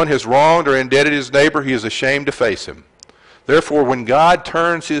 And if one has wronged or indebted his neighbor, he is ashamed to face him. Therefore, when God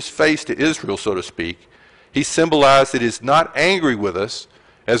turns his face to Israel, so to speak, he symbolized that he is not angry with us.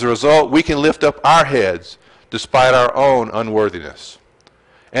 As a result, we can lift up our heads despite our own unworthiness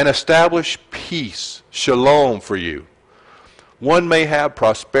and establish peace, shalom, for you. One may have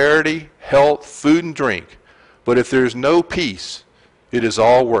prosperity, health, food, and drink, but if there is no peace, it is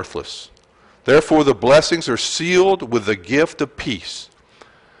all worthless. Therefore, the blessings are sealed with the gift of peace.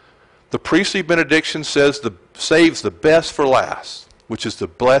 The priestly benediction saves the best for last, which is the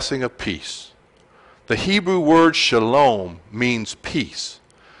blessing of peace. The Hebrew word shalom means peace,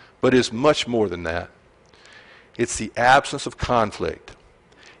 but is much more than that. It's the absence of conflict.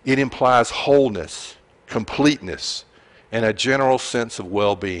 It implies wholeness, completeness, and a general sense of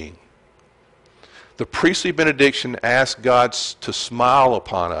well-being. The priestly benediction asks God to smile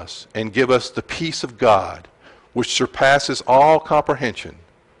upon us and give us the peace of God, which surpasses all comprehension.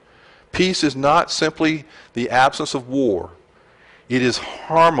 Peace is not simply the absence of war. It is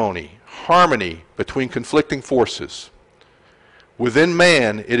harmony between conflicting forces. Within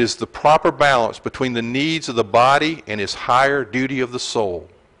man, it is the proper balance between the needs of the body and his higher duty of the soul.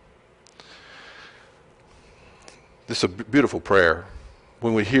 This is a beautiful prayer.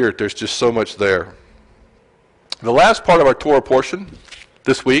 When we hear it, there's just so much there. The last part of our Torah portion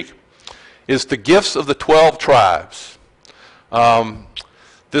this week is the gifts of the 12 tribes.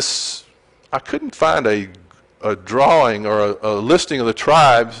 I couldn't find a drawing or a listing of the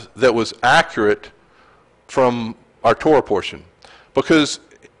tribes that was accurate from our Torah portion, because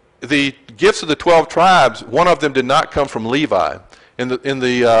the gifts of the 12 tribes, one of them did not come from Levi. In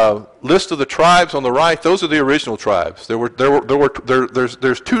the list of the tribes on the right, those are the original tribes.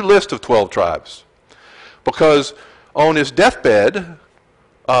 There's two lists of 12 tribes, because on his deathbed,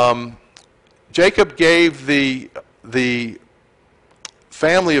 Jacob gave the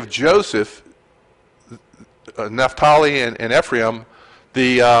family of Joseph, Naphtali and Ephraim,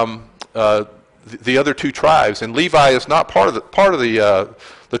 the other two tribes, and Levi is not part of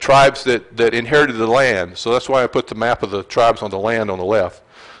the tribes that inherited the land. So that's why I put the map of the tribes on the land on the left.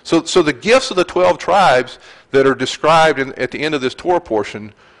 So the gifts of the 12 tribes that are described at the end of this Torah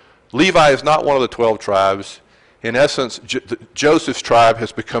portion, Levi is not one of the 12 tribes. In essence, Joseph's tribe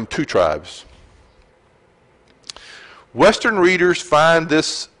has become two tribes. Western readers find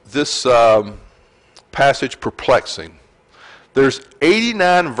this passage perplexing. There's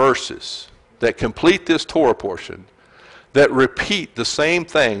 89 verses that complete this Torah portion that repeat the same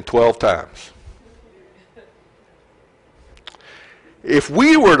thing 12 times. If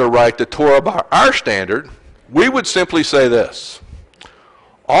we were to write the Torah by our standard, we would simply say this: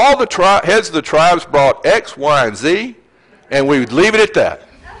 all the heads of the tribes brought X, Y, and Z, and we would leave it at that.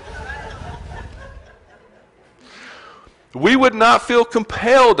 We would not feel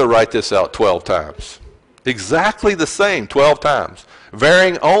compelled to write this out 12 times. Exactly the same 12 times,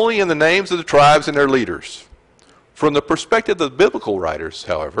 varying only in the names of the tribes and their leaders. From the perspective of the biblical writers,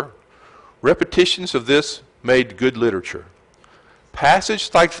 however, repetitions of this made good literature.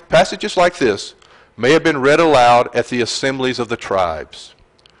 Passages like this may have been read aloud at the assemblies of the tribes.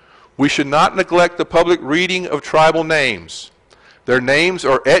 We should not neglect the public reading of tribal names. Their names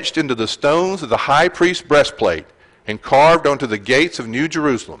are etched into the stones of the high priest's breastplate and carved onto the gates of New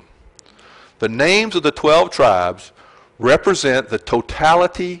Jerusalem. The names of the 12 tribes represent the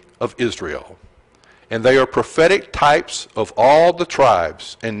totality of Israel, and they are prophetic types of all the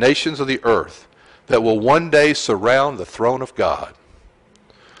tribes and nations of the earth that will one day surround the throne of God.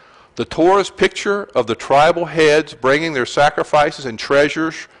 The Torah's picture of the tribal heads bringing their sacrifices and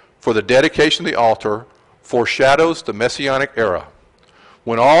treasures for the dedication of the altar foreshadows the Messianic era,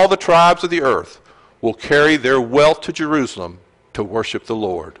 when all the tribes of the earth will carry their wealth to Jerusalem to worship the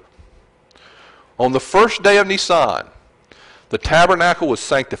Lord. On the first day of Nisan, the tabernacle was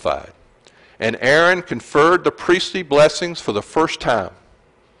sanctified, and Aaron conferred the priestly blessings for the first time.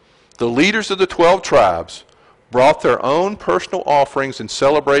 The leaders of the 12 tribes brought their own personal offerings in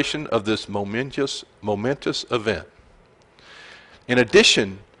celebration of this momentous event. In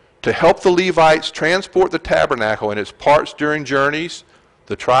addition, to help the Levites transport the tabernacle and its parts during journeys,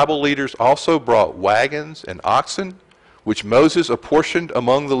 the tribal leaders also brought wagons and oxen, which Moses apportioned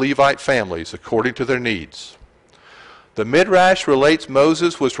among the Levite families according to their needs. The Midrash relates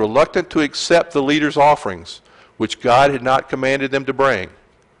Moses was reluctant to accept the leaders' offerings, which God had not commanded them to bring.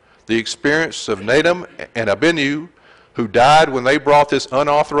 The experience of Nadab and Abihu, who died when they brought this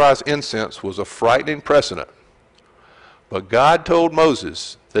unauthorized incense, was a frightening precedent. But God told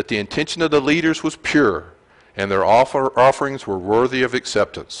Moses that the intention of the leaders was pure, and their offerings were worthy of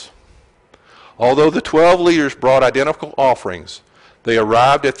acceptance. Although the 12 leaders brought identical offerings, they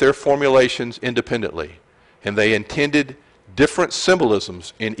arrived at their formulations independently, and they intended different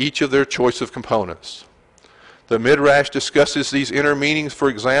symbolisms in each of their choice of components. The Midrash discusses these inner meanings, for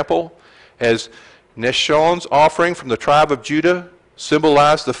example, as Nashon's offering from the tribe of Judah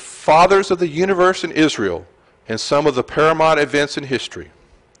symbolized the fathers of the universe in Israel and some of the paramount events in history.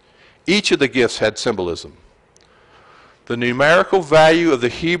 Each of the gifts had symbolism. The numerical value of the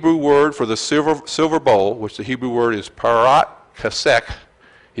Hebrew word for the silver bowl, which the Hebrew word is parat kasek,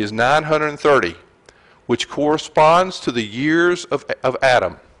 is 930, which corresponds to the years of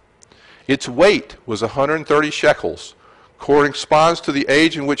Adam. Its weight was 130 shekels, corresponds to the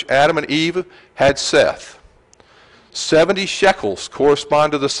age in which Adam and Eve had Seth. 70 shekels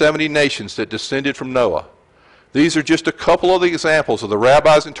correspond to the 70 nations that descended from Noah. These are just a couple of the examples of the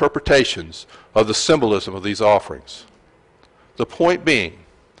rabbis' interpretations of the symbolism of these offerings. The point being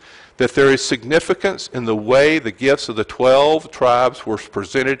that there is significance in the way the gifts of the 12 tribes were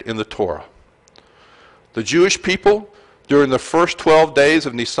presented in the Torah. The Jewish people, during the first 12 days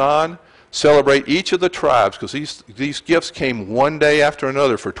of Nisan, celebrate each of the tribes, because these gifts came one day after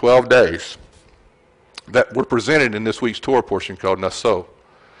another for 12 days that were presented in this week's Torah portion called Nasso.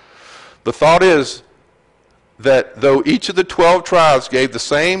 The thought is that though each of the 12 tribes gave the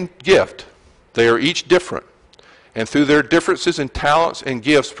same gift, they are each different, and through their differences in talents and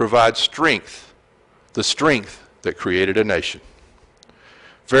gifts provide strength, the strength that created a nation.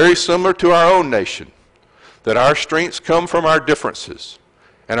 Very similar to our own nation, that our strengths come from our differences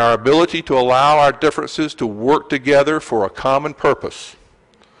and our ability to allow our differences to work together for a common purpose.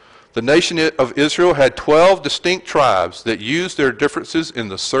 The nation of Israel had 12 distinct tribes that used their differences in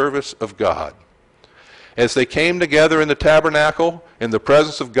the service of God. As they came together in the tabernacle in the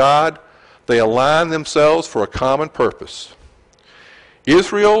presence of God, they aligned themselves for a common purpose.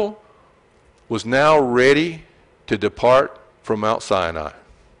 Israel was now ready to depart from Mount Sinai.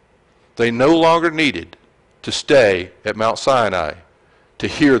 They no longer needed to stay at Mount Sinai to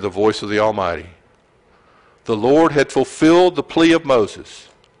hear the voice of the Almighty. The Lord had fulfilled the plea of Moses,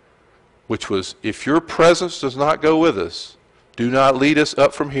 which was, if your presence does not go with us, do not lead us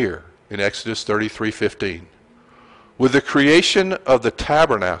up from here, in Exodus 33:15. With the creation of the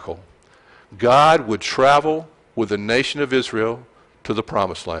tabernacle, God would travel with the nation of Israel to the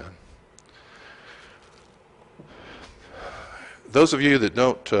promised land. Those of you that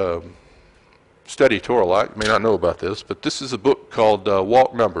don't study Torah a lot may not know about this, but this is a book called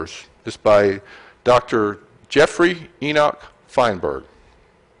Walk Numbers. It's by Dr. Jeffrey Enoch Feinberg.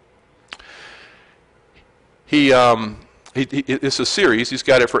 It's a series. He's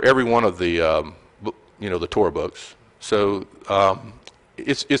got it for every one of the the Torah books. So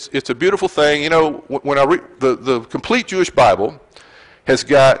it's a beautiful thing. When I read the complete Jewish Bible has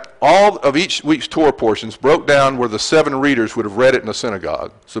got all of each week's Torah portions broke down where the 7 readers would have read it in a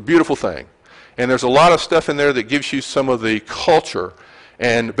synagogue. It's a beautiful thing. And there's a lot of stuff in there that gives you some of the culture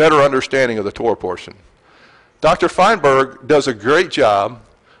and better understanding of the Torah portion. Dr. Feinberg does a great job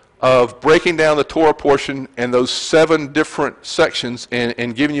of breaking down the Torah portion and those 7 different sections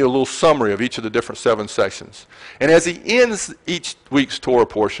and giving you a little summary of each of the different 7 sections. And as he ends each week's Torah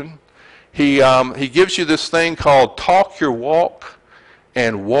portion, he gives you this thing called talk your walk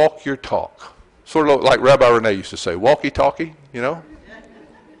and walk your talk. Sort of like Rabbi Renee used to say, walkie-talkie, you know?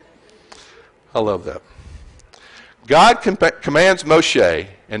 I love that. God commands Moshe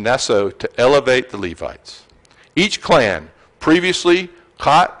and Nasso to elevate the Levites. Each clan, previously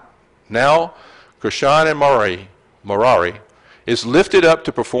Khat, now Gershon and Merari, is lifted up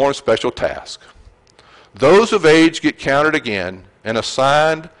to perform special tasks. Those of age get counted again and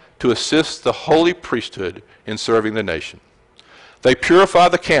assigned to assist the holy priesthood in serving the nation. They purify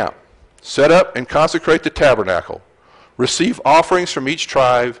the camp, set up and consecrate the tabernacle, receive offerings from each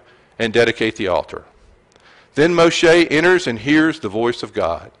tribe, and dedicate the altar. Then Moshe enters and hears the voice of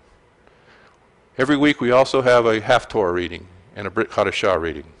God. Every week we also have a Haftorah reading and a Brit Hadashah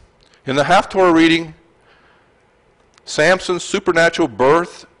reading. In the Haftorah reading, Samson's supernatural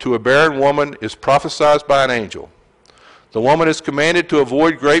birth to a barren woman is prophesied by an angel. The woman is commanded to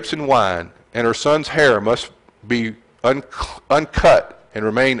avoid grapes and wine, and her son's hair must be uncut and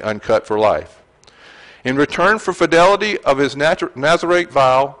remain uncut for life. In return for fidelity of his Nazarite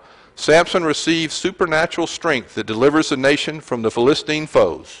vow, Samson receives supernatural strength that delivers the nation from the Philistine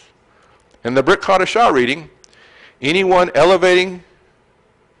foes. In the Brit Hadashah reading, anyone elevating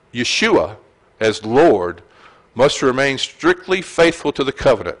Yeshua as Lord must remain strictly faithful to the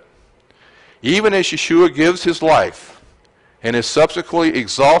covenant. Even as Yeshua gives his life and is subsequently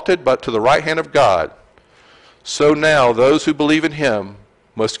exalted but to the right hand of God, so now those who believe in him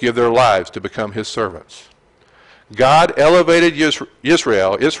must give their lives to become his servants. God elevated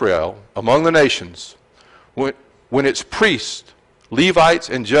Israel among the nations when its priests, Levites,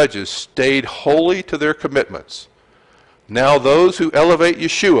 and judges stayed holy to their commitments. Now those who elevate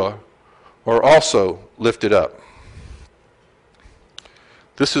Yeshua are also lifted up.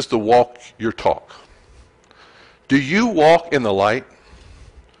 This is the walk your talk. Do you walk in the light?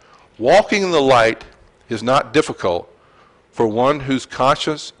 Walking in the light is not difficult for one whose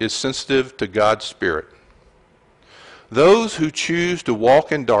conscience is sensitive to God's Spirit. Those who choose to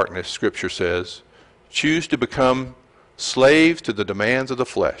walk in darkness, Scripture says, choose to become slaves to the demands of the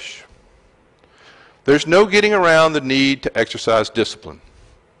flesh. There's no getting around the need to exercise discipline.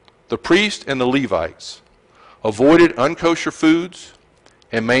 The priests and the Levites avoided unkosher foods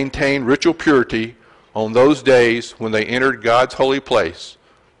and maintained ritual purity on those days when they entered God's holy place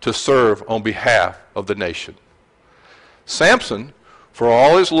to serve on behalf of the nation. Samson, for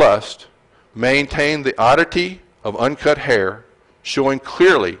all his lust, maintained the oddity of uncut hair, showing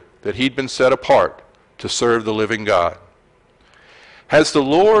clearly that he'd been set apart to serve the living God. Has the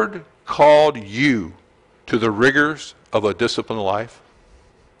Lord called you to the rigors of a disciplined life?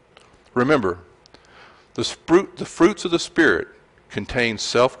 Remember, the fruits of the Spirit contain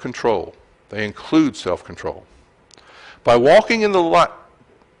self-control. They include self-control. Walking in the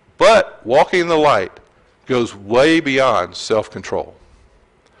light goes way beyond self-control.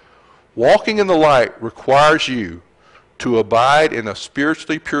 Walking in the light requires you to abide in a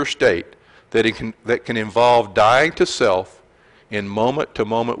spiritually pure state that can involve dying to self in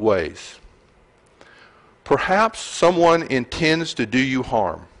moment-to-moment ways. Perhaps someone intends to do you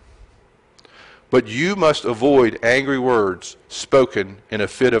harm, but you must avoid angry words spoken in a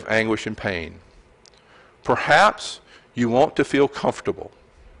fit of anguish and pain. Perhaps you want to feel comfortable,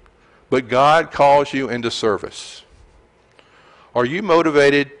 but God calls you into service. Are you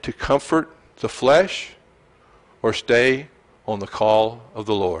motivated to comfort the flesh or stay on the call of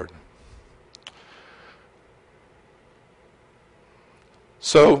the Lord?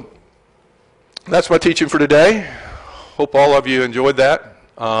 So, that's my teaching for today. Hope all of you enjoyed that.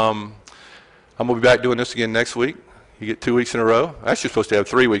 I'm going to be back doing this again next week. You get 2 weeks in a row. I'm actually supposed to have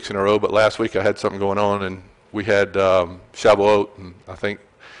 3 weeks in a row, but last week I had something going on, and we had Shavuot, and I think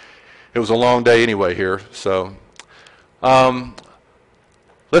it was a long day anyway here. So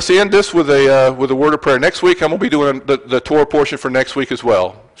let's end this with a word of prayer. Next week I'm going to be doing the Torah portion for next week as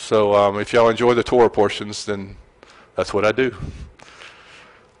well. So if y'all enjoy the Torah portions, then that's what I do.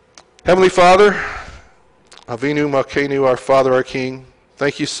 Heavenly Father, Avinu Malkeinu, our Father, our King,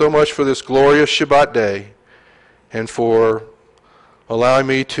 thank you so much for this glorious Shabbat day and for allowing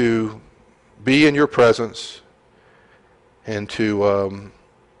me to be in your presence and to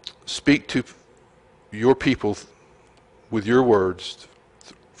speak to your people with your words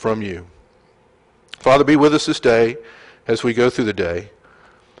from you. Father, be with us this day as we go through the day.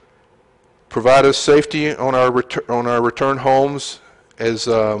 Provide us safety on our return homes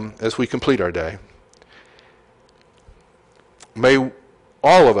as we complete our day. May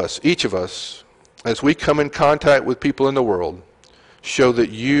all of us, each of us, as we come in contact with people in the world, show that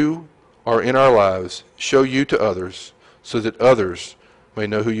you are in our lives, show you to others, so that others may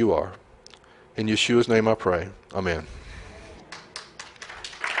know who you are. In Yeshua's name I pray. Amen.